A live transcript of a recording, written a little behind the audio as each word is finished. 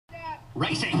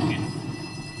Racing.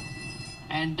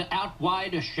 And out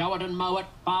wide, Show It and Mow It,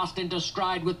 fast into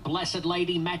stride with Blessed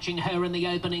Lady matching her in the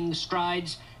opening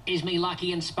strides. Is Me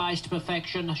Lucky and Spiced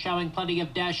Perfection showing plenty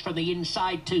of dash from the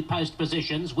inside two-post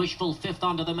positions. Wishful fifth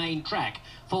onto the main track.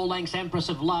 4 lengths Empress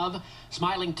of Love.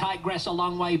 Smiling Tigress a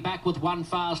long way back with One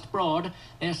Fast Broad.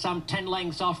 They're some 10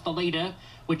 lengths off the leader,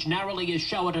 which narrowly is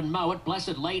Show It and Mow It.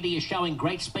 Blessed Lady is showing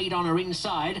great speed on her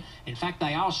inside. In fact,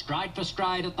 they are stride for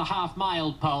stride at the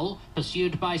half-mile pole,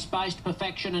 pursued by Spiced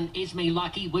Perfection and Is Me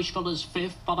Lucky. Wishful is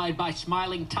fifth, followed by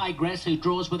Smiling Tigress, who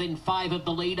draws within 5 of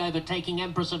the lead, overtaking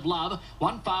Empress of Love.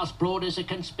 One Fast Broad is a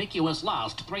conspicuous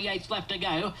last. 3/8 left to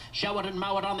go. Show It and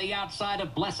Mow It on the outside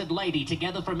of Blessed Lady,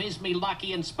 together from Is Me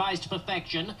Lucky and Spiced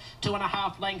Perfection.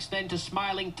 2.5 lengths then to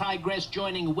Smiling Tigress,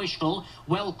 joining Wishful,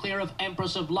 well clear of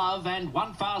Empress of Love, and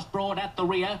One Fast Broad at the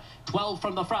rear. 12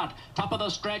 from the front. Top of the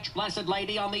stretch, Blessed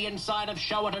Lady on the inside of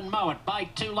Show It and Mow It by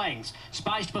 2 lengths.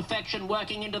 Spiced Perfection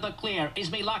working into the clear.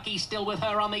 Is Me Lucky still with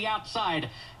her on the outside.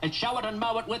 It's Show It and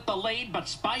Mow It with the lead, but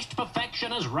Spiced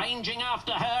Perfection is ranging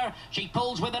after her. She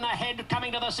pulls within a head,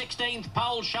 coming to the 16th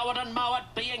pole. Show It and Mow It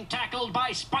being tackled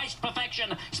by Spiced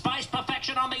Perfection. Spiced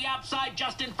Perfection on the outside,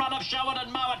 just in front of Show It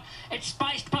and Mow It. It's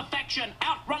Spiced Perfection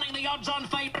outrunning the odds-on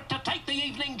favourite to take the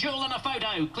evening jewel in a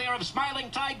photo. Clear of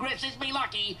Smiling Tigress, Is Me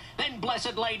Lucky, then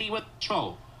Blessed Lady with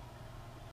Wishful.